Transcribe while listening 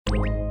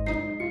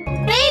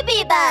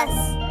baby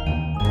bus!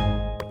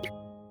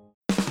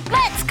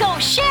 Let's go,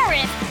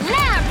 Sheriff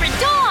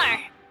Labrador!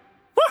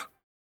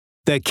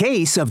 The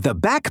case of the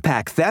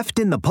backpack theft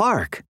in the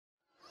park.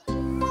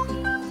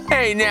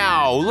 Hey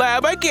now,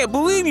 Lab, I can't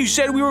believe you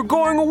said we were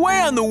going away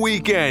on the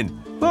weekend.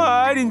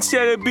 But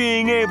instead of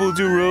being able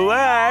to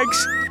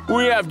relax,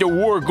 we have to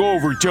work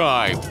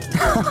overtime.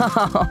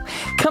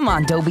 Come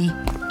on, Dobie.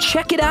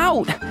 Check it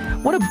out.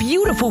 What a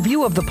beautiful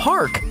view of the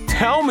park.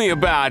 Tell me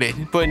about it.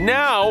 But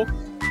now,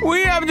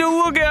 we have to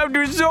look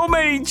after so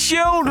many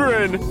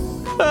children.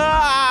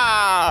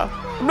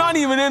 I'm not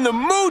even in the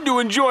mood to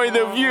enjoy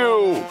the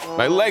view.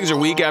 My legs are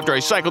weak after I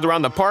cycled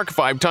around the park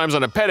 5 times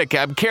on a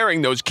pedicab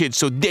carrying those kids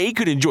so they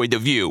could enjoy the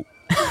view.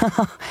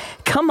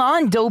 Come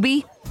on,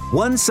 Dobie.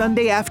 One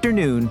Sunday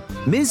afternoon,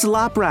 Ms.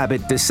 Lop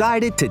Rabbit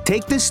decided to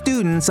take the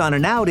students on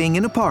an outing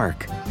in a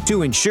park.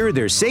 To ensure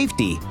their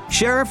safety,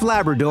 Sheriff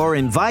Labrador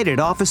invited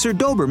Officer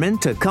Doberman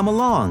to come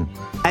along,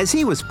 as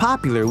he was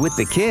popular with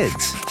the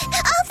kids.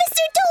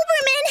 Officer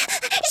Doberman!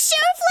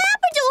 Sheriff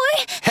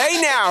Labrador!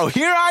 Hey now,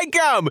 here I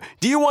come.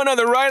 Do you want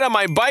another ride on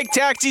my bike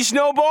taxi,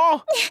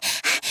 Snowball?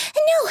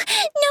 No.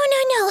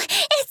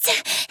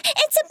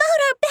 It's about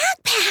our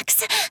backpacks.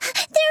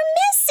 They're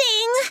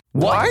missing.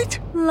 What?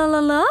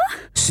 La?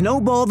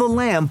 Snowball the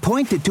lamb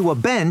pointed to a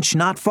bench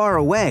not far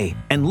away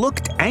and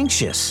looked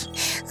anxious.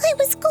 I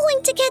was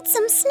going to get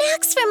some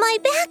snacks for my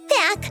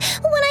backpack.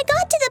 When I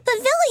got to the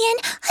pavilion,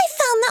 I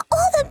found that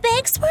all the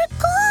bags were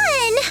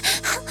gone.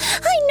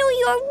 I know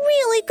you're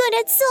really good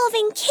at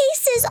solving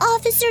cases,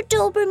 Officer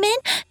Doberman.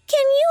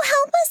 Can you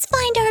help us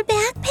find our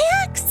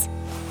backpacks?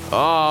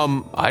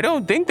 I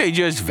don't think they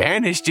just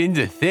vanished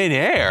into thin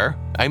air.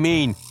 I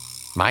mean,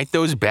 might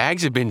those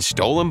bags have been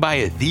stolen by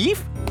a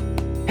thief?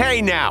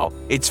 Hey now,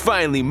 it's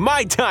finally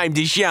my time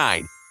to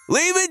shine.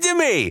 Leave it to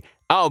me.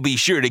 I'll be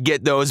sure to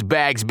get those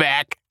bags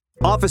back.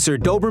 Officer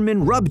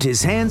Doberman rubbed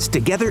his hands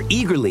together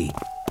eagerly.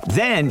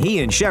 Then he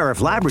and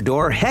Sheriff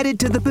Labrador headed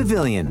to the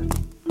pavilion.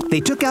 They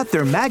took out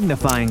their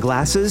magnifying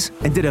glasses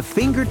and did a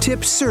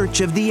fingertip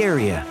search of the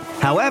area.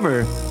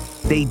 However,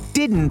 they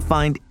didn't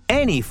find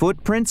any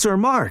footprints or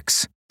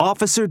marks.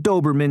 Officer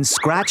Doberman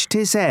scratched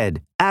his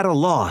head, at a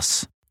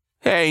loss.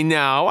 Hey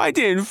now, I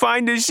didn't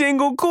find a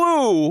single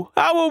clue.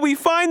 How will we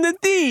find the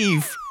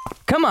thief?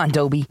 Come on,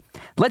 Dobie.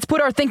 Let's put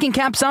our thinking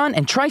caps on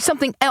and try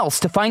something else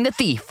to find the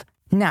thief.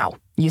 Now,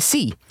 you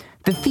see,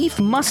 the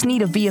thief must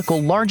need a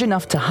vehicle large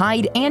enough to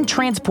hide and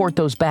transport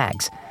those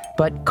bags.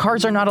 But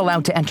cars are not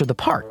allowed to enter the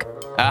park.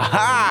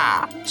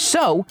 Aha!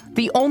 So,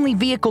 the only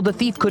vehicle the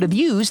thief could have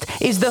used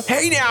is the...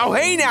 Hey now,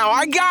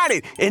 I got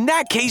it! In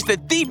that case, the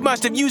thief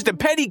must have used a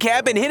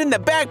pedicab and hidden the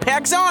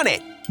backpacks on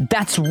it!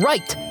 That's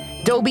right!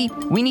 Dobie,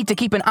 we need to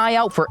keep an eye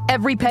out for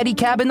every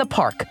pedicab in the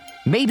park.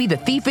 Maybe the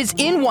thief is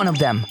in one of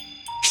them.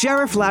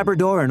 Sheriff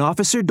Labrador and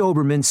Officer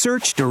Doberman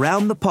searched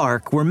around the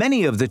park where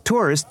many of the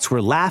tourists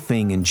were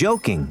laughing and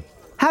joking,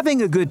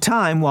 having a good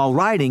time while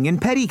riding in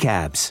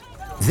pedicabs.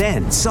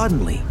 Then,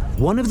 suddenly,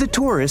 one of the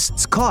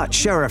tourists caught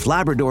Sheriff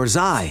Labrador's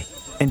eye,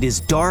 and his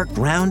dark,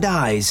 round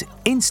eyes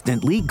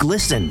instantly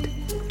glistened.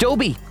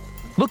 Dobie,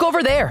 look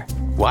over there.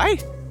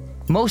 What?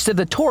 Most of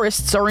the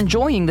tourists are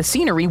enjoying the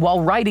scenery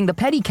while riding the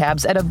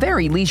pedicabs at a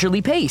very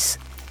leisurely pace.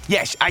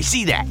 Yes, I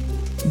see that.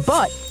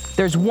 But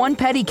there's one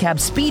pedicab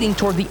speeding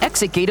toward the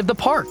exit gate of the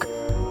park.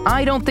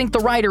 I don't think the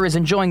rider is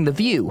enjoying the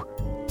view.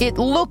 It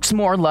looks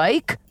more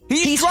like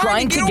he's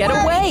trying to get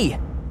away.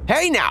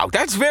 Hey now,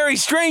 that's very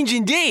strange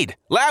indeed.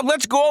 Lab,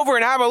 let's go over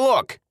and have a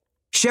look.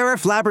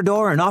 Sheriff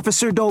Labrador and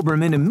Officer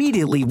Doberman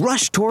immediately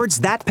rushed towards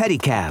that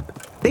pedicab.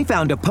 They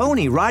found a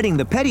pony riding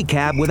the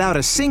pedicab without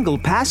a single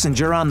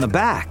passenger on the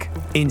back.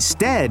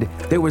 Instead,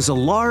 there was a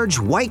large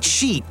white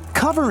sheet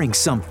covering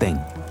something.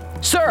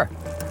 Sir,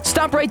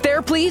 stop right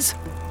there, please.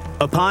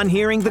 Upon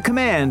hearing the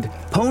command,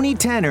 Pony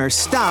Tenor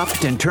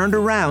stopped and turned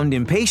around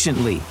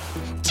impatiently.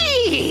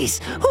 Jeez!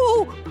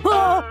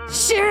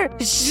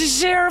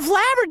 Sheriff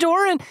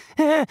Labrador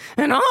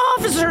and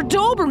Officer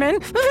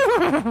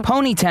Doberman.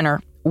 Pony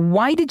Tenor,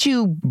 why did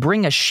you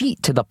bring a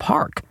sheet to the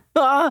park?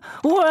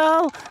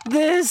 Well,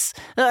 this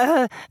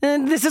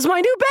is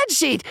my new bed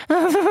sheet,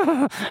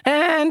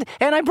 and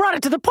I brought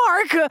it to the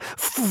park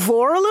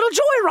for a little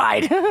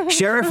joyride.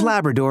 Sheriff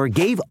Labrador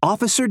gave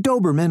Officer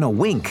Doberman a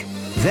wink.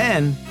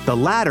 Then the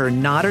latter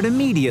nodded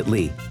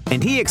immediately,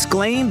 and he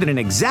exclaimed in an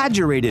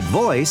exaggerated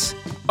voice,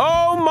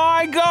 "Oh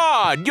my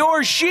God,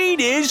 your sheet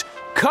is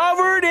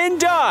covered in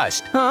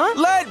dust. Huh?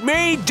 Let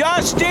me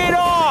dust it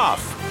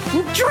off."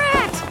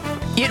 Drat!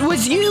 It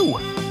was you!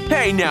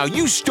 Hey now,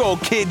 you stole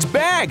kids'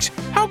 bags.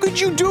 How could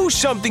you do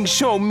something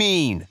so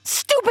mean?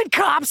 Stupid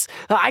cops!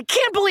 I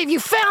can't believe you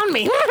found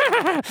me.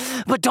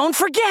 But don't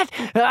forget,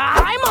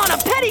 I'm on a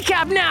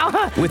pedicab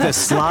now. With a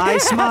sly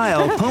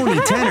smile,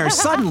 Pony Tenor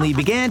suddenly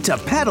began to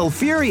pedal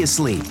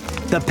furiously.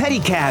 The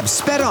pedicab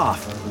sped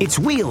off, its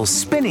wheels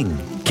spinning.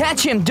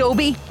 Catch him,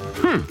 Dobie!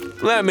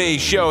 Let me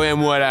show him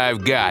what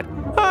I've got.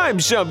 I'm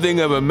something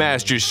of a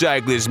master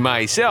cyclist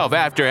myself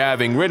after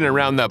having ridden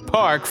around the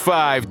park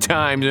 5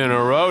 times in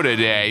a row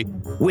today.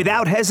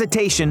 Without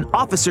hesitation,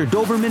 Officer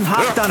Doberman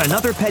hopped on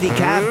another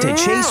pedicab to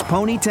chase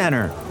Pony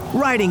Tenor,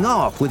 riding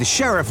off with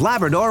Sheriff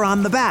Labrador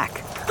on the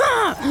back.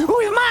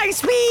 With my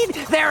speed,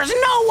 there's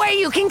no way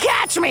you can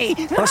catch me!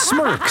 A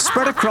smirk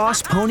spread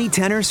across Pony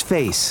Tenor's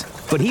face,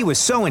 but he was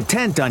so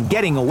intent on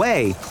getting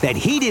away that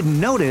he didn't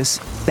notice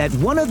that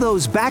one of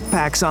those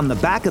backpacks on the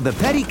back of the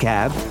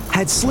pedicab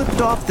had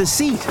slipped off the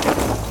seat.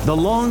 The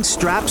long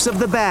straps of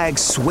the bag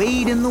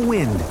swayed in the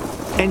wind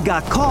and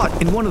got caught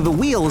in one of the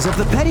wheels of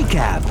the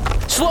pedicab.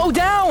 Slow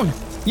down!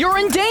 You're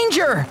in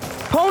danger!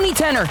 Pony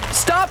Tenor,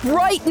 stop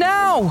right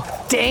now!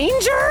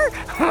 Danger?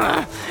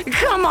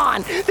 Come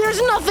on,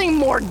 there's nothing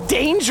more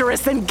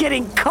dangerous than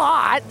getting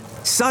caught.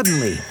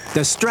 Suddenly,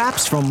 the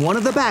straps from one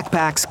of the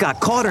backpacks got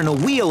caught in a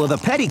wheel of the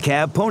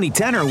pedicab Pony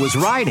Tenor was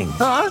riding.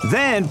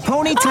 Then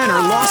Pony Tenor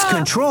lost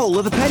control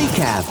of the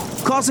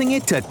pedicab, causing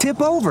it to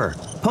tip over.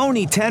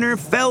 Pony Tenor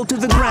fell to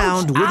the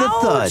ground with a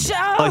thud.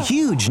 A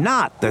huge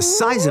knot the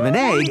size of an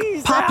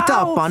egg popped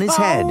up on his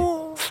head.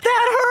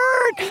 That hurt!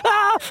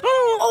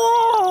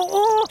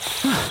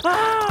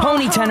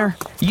 Pony Tenor,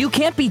 you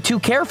can't be too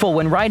careful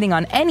when riding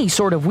on any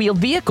sort of wheeled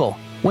vehicle.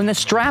 When the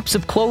straps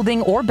of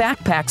clothing or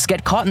backpacks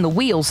get caught in the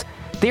wheels,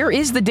 there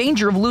is the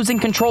danger of losing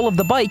control of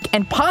the bike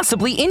and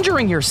possibly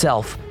injuring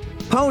yourself.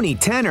 Pony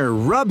Tenor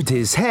rubbed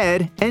his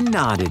head and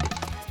nodded.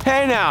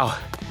 Hey now,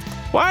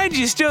 why'd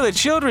you steal the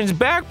children's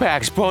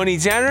backpacks, Pony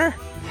Tenor?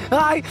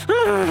 I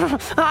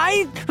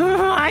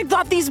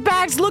thought these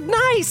bags looked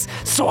nice,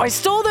 so I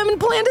stole them and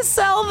planned to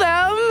sell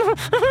them.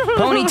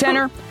 Pony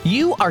Tenor,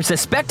 you are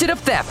suspected of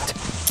theft.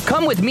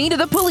 Come with me to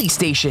the police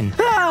station.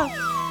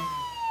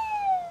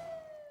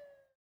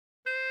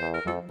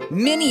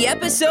 Mini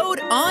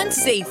episode on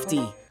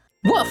safety.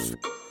 Woof!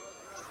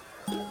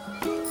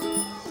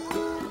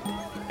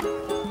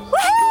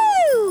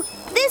 Woohoo!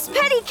 This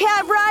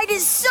pedicab ride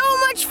is so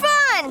much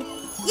fun!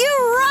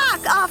 You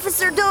rock,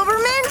 Officer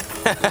Doberman!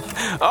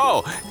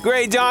 Oh,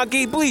 Gray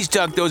Donkey, please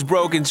tuck those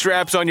broken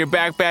straps on your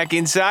backpack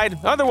inside.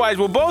 Otherwise,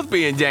 we'll both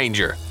be in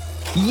danger.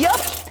 Yup,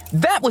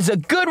 that was a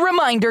good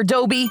reminder,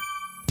 Dobie.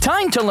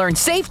 Time to learn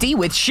safety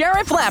with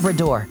Sheriff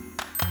Labrador.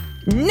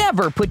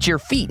 Never put your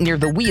feet near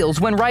the wheels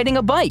when riding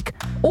a bike,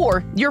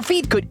 or your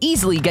feet could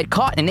easily get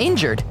caught and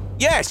injured.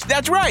 Yes,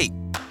 that's right.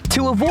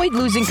 To avoid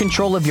losing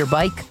control of your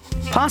bike,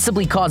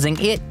 possibly causing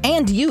it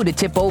and you to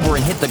tip over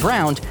and hit the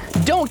ground,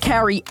 don't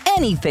carry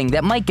anything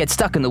that might get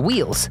stuck in the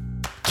wheels.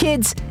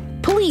 Kids,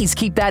 please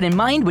keep that in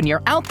mind when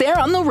you're out there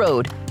on the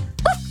road.